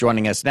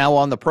Joining us now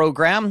on the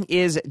program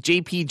is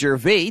JP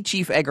Gervais,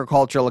 Chief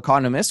Agricultural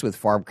Economist with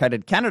Farm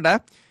Credit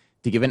Canada,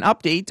 to give an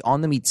update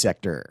on the meat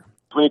sector.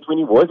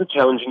 2020 was a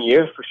challenging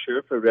year for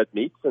sure for red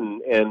meats,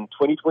 and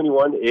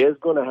 2021 is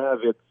going to have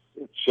its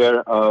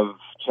share of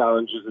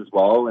challenges as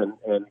well.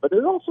 But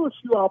there's also a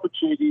few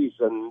opportunities,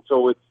 and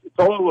so it's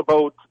all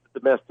about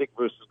domestic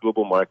versus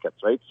global markets,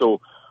 right?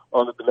 So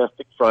on the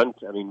domestic front,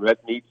 I mean, red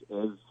meat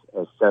is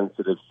a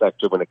sensitive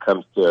sector when it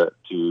comes to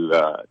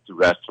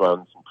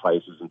restaurants and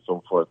prices and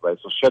so forth, right?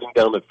 So shutting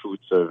down the food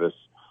service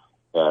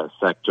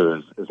sector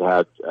has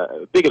had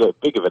big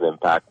of an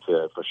impact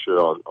for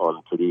sure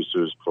on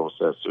producers,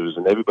 processors,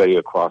 and everybody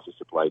across the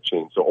supply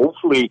chain. So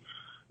hopefully,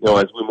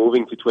 as we're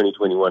moving to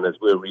 2021, as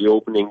we're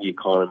reopening the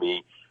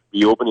economy,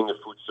 reopening the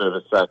food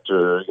service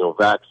sector,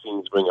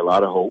 vaccines bring a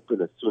lot of hope,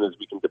 and as soon as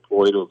we can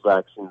deploy those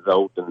vaccines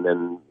out and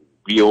then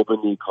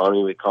reopen the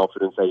economy with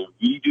confidence, I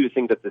really do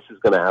think that this is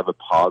going to have a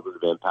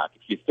positive impact.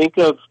 If you think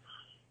of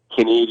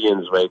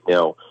Canadians right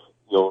now,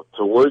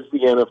 towards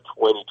the end of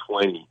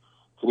 2020,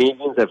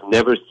 Canadians have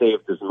never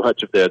saved as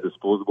much of their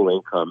disposable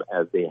income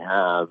as they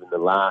have in the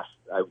last,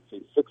 I would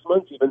say, 6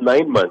 months, even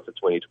 9 months of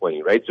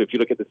 2020, right? So if you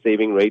look at the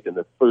saving rate in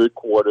the third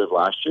quarter of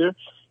last year,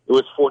 it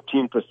was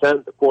 14%.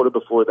 The quarter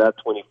before that,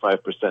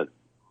 25%.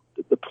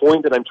 The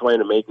point that I'm trying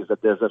to make is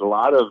that there's a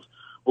lot of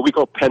what we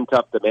call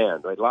pent-up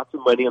demand, right? Lots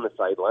of money on the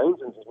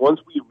sidelines. And once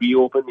we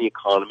reopen the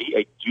economy,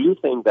 I do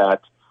think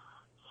that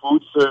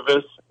food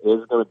service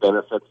is going to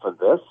benefit from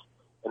this.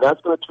 And that's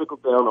going to trickle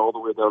down all the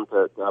way down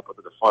to up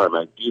to the farm.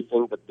 I do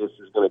think that this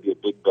is going to be a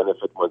big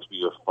benefit once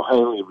we are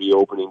finally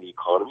reopening the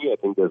economy. I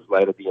think there's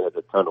light at the end of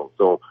the tunnel.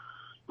 So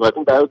I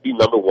think that would be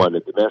number one,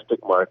 the domestic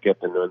market.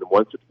 And then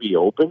once it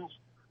reopens,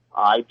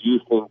 I do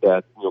think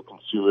that,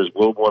 consumers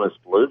will want to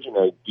splurge, and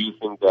I do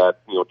think that,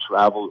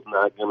 travel is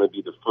not going to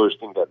be the first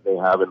thing that they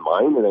have in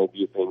mind, and I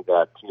do think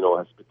that,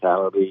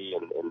 hospitality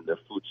and the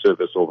food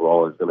service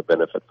overall is going to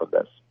benefit from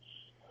this.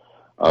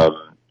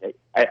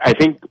 I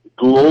think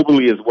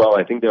globally as well,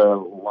 I think there are a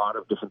lot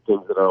of different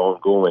things that are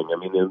ongoing. I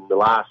mean, in the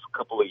last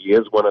couple of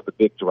years, one of the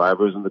big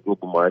drivers in the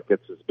global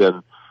markets has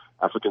been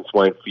African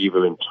swine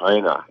fever in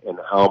China, and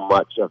how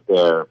much of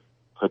their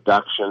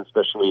production,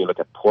 especially when you look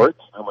at pork,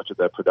 how much of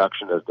their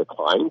production has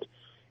declined.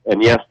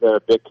 And yes, they're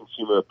a big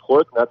consumer of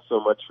pork, not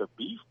so much for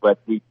beef, but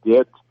they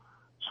did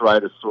try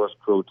to source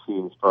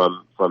proteins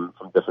from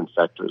different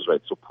sectors,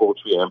 right? So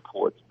poultry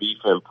imports, beef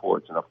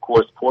imports, and of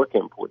course pork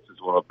imports as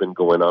well have been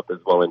going up as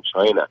well in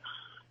China.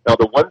 Now,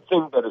 the one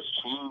thing that has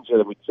changed,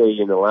 I would say,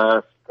 in the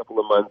last couple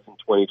of months in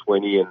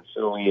 2020 and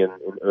certainly in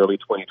early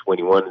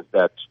 2021 is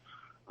that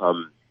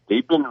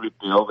they've been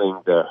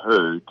rebuilding their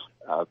herd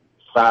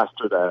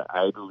faster than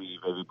I believe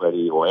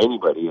everybody or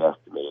anybody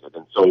estimated.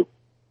 And so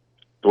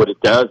what it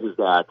does is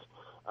that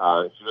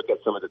if you look at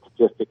some of the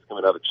statistics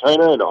coming out of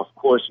China, and of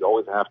course you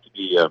always have to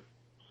be a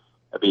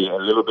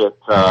little bit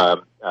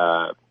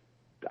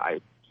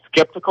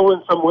skeptical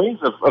in some ways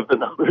of the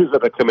numbers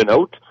that are coming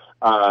out.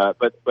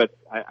 But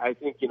I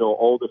think,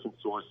 all different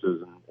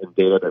sources and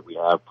data that we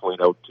have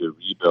point out to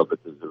rebuild that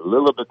is a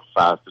little bit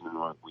faster than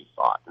what we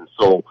thought. And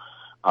so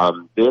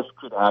this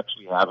could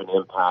actually have an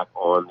impact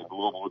on the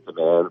global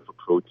demand for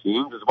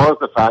proteins, as well as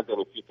the fact that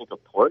if you think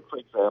of pork, for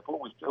example,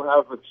 we still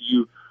have a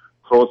few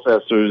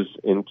processors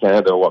in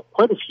Canada, well,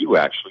 quite a few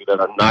actually, that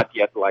are not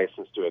yet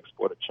licensed to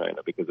export to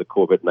China because of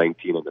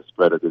COVID-19 and the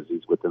spread of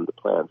disease within the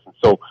plants. And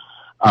so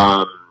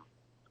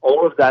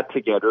all of that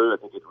together, I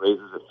think it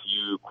raises a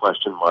few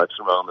question marks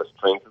around the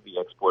strength of the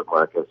export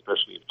market,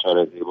 especially if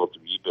China is able to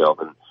rebuild.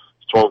 And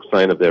strong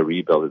sign of their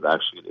rebuild is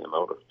actually the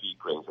amount of feed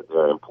grains that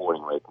they're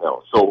importing right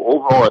now. So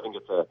overall, I think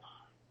it's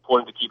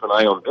important to keep an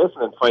eye on this.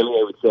 And then finally,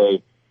 I would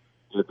say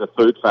the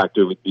third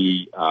factor would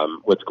be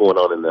what's going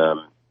on in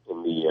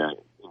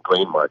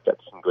grain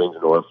markets, in grains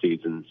and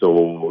oilseeds. And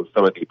so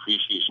some of the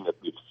appreciation that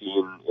we've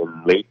seen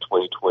in late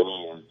 2020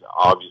 is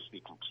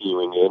obviously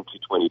continuing into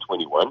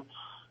 2021.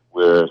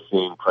 We're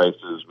seeing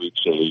prices reach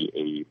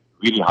a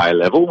really high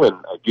level, and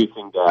I do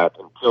think that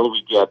until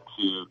we get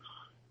to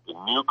the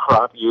new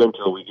crop year,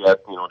 until we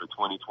get, the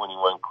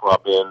 2021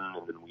 crop in,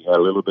 and then we have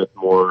a little bit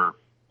more,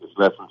 there's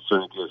less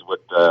uncertainty as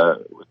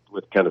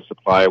what kind of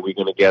supply we're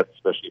going to get,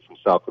 especially from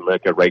South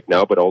America right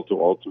now, but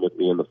also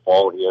ultimately in the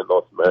fall here in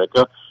North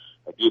America.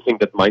 I do think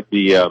that might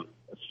be a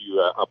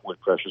few upward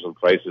pressures on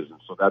prices,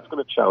 and so that's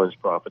going to challenge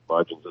profit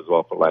margins as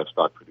well for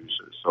livestock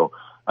producers. So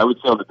I would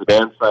say on the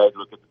demand side,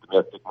 look at the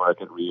domestic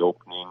market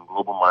reopening,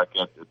 global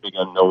market, the big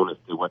unknown as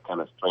to what kind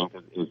of strength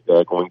is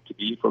there going to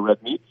be for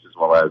red meats, as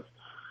well as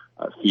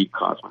feed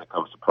costs when it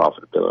comes to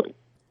profitability.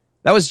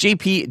 That was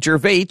JP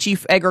Gervais,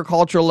 Chief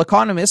Agricultural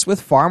Economist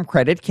with Farm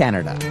Credit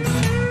Canada.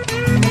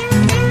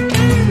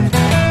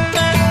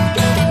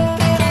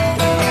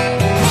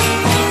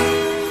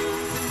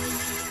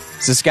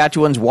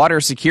 Saskatchewan's Water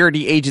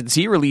Security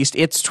Agency released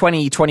its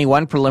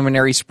 2021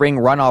 preliminary spring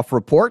runoff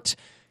report.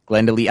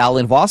 Glendalee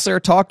Allen Vossler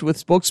talked with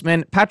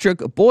spokesman Patrick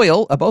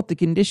Boyle about the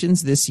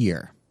conditions this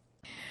year.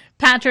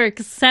 Patrick,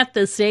 set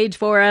the stage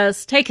for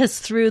us. Take us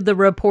through the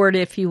report,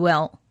 if you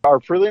will. Our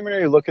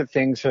preliminary look at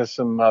things has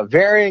some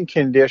varying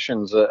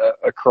conditions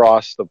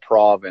across the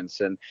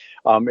province. And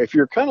if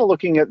you're kind of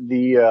looking at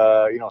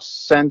the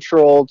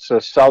central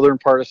to southern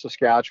part of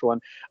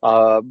Saskatchewan,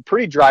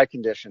 pretty dry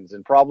conditions.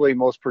 And probably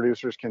most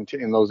producers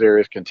in those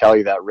areas can tell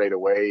you that right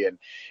away.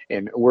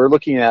 And we're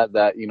looking at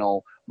that,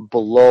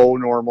 below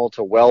normal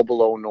to well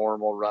below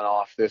normal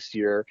runoff this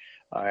year.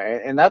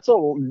 And that's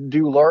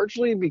due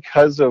largely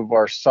because of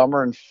our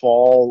summer and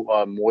fall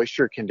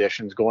moisture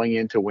conditions going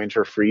into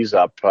winter freeze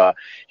up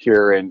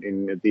here at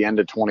the end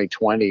of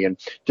 2020, and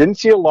didn't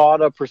see a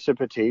lot of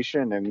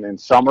precipitation in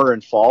summer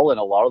and fall in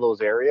a lot of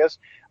those areas.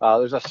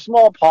 There's a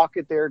small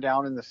pocket there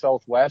down in the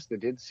southwest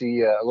that did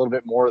see a little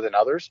bit more than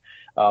others,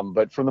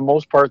 but for the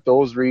most part,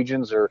 those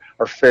regions are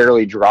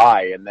fairly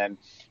dry. And then,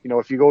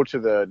 if you go to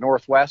the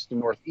northwest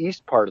and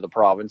northeast part of the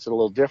province, it's a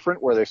little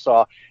different, where they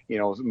saw,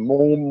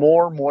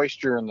 more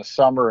moisture in the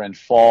summer and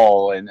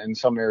fall, and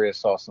some areas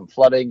saw some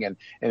flooding, and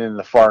in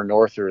the far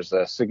north, there's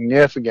a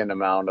significant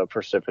amount of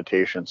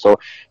precipitation. So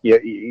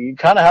you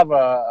kind of have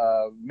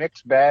a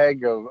mixed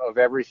bag of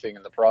everything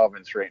in the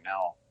province right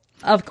now.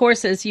 Of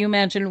course, as you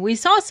mentioned, we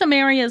saw some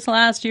areas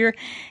last year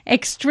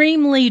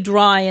extremely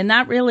dry, and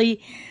that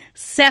really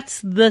sets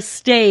the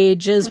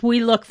stage as we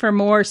look for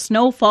more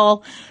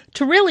snowfall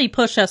to really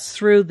push us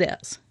through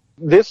this.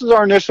 This is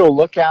our initial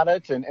look at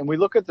it, and we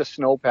look at the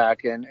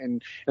snowpack,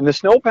 and the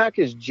snowpack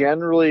is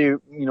generally,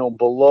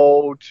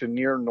 below to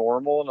near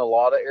normal in a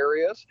lot of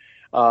areas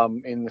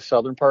in the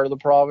southern part of the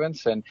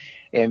province. And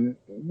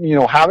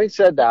having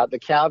said that, the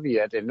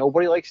caveat, and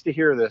nobody likes to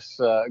hear this,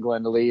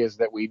 Glenda Lee, is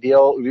that we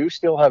do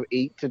still have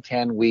 8 to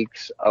 10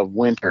 weeks of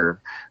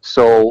winter.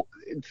 So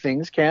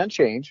things can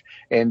change,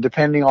 and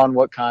depending on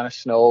what kind of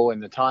snow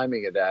and the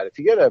timing of that, if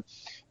you get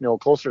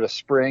closer to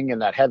spring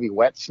and that heavy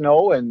wet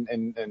snow and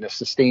a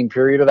sustained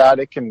period of that,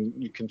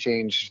 you can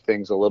change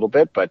things a little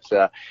bit. But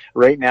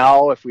right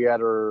now, if we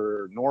had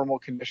our normal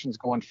conditions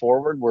going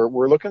forward,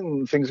 we're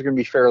looking, things are going to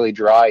be fairly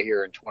dry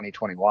here in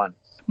 2021.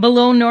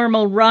 Below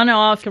normal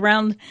runoff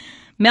around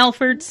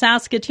Melfort,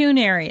 Saskatoon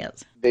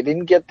areas. They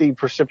didn't get the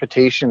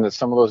precipitation that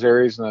some of those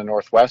areas in the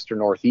northwest or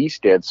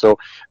northeast did, so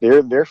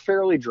they're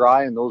fairly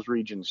dry in those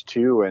regions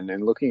too,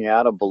 and looking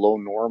at a below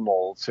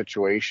normal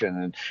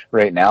situation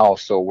right now.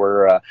 So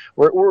we're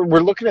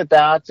looking at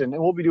that, and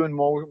we'll be doing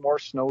more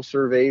snow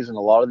surveys in a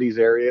lot of these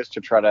areas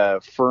to try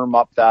to firm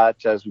up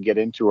that as we get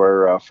into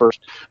our first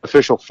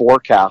official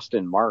forecast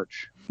in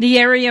March. The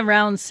area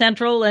around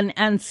central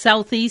and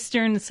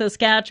southeastern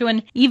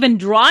Saskatchewan even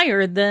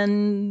drier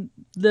than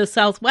the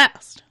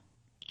southwest.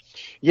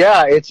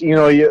 Yeah, it's,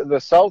 the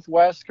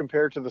southwest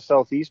compared to the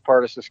southeast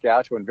part of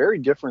Saskatchewan, very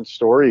different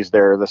stories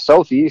there. The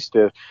southeast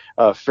is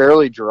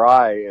fairly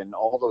dry, and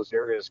all those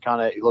areas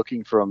kind of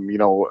looking from,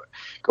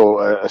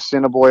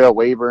 Assiniboia,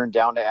 Weyburn,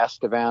 down to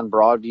Estevan,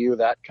 Broadview,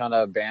 that kind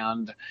of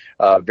band.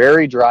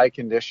 Very dry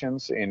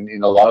conditions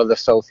in a lot of the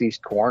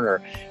southeast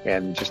corner,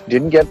 and just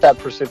didn't get that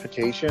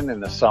precipitation in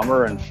the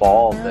summer and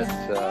fall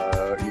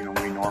that,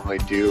 we normally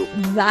do.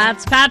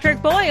 That's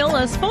Patrick Boyle,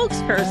 a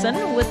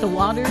spokesperson with the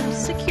Water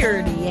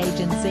Security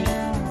Agency.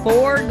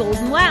 For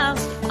Golden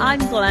West,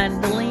 I'm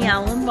Glenda Lee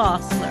Allen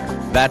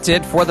Vossler. That's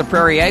it for the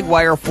Prairie Ag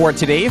Wire for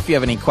today. If you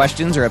have any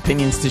questions or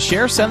opinions to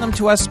share, send them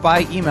to us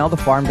by email,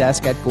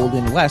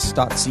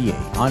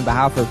 thefarmdesk@goldenwest.ca. On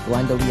behalf of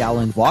Glenda Lee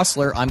Allen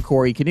Vossler, I'm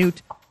Corey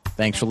Canute.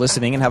 Thanks for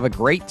listening and have a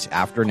great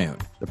afternoon.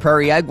 The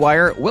Prairie Ag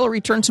Wire will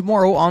return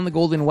tomorrow on the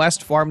Golden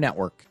West Farm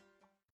Network.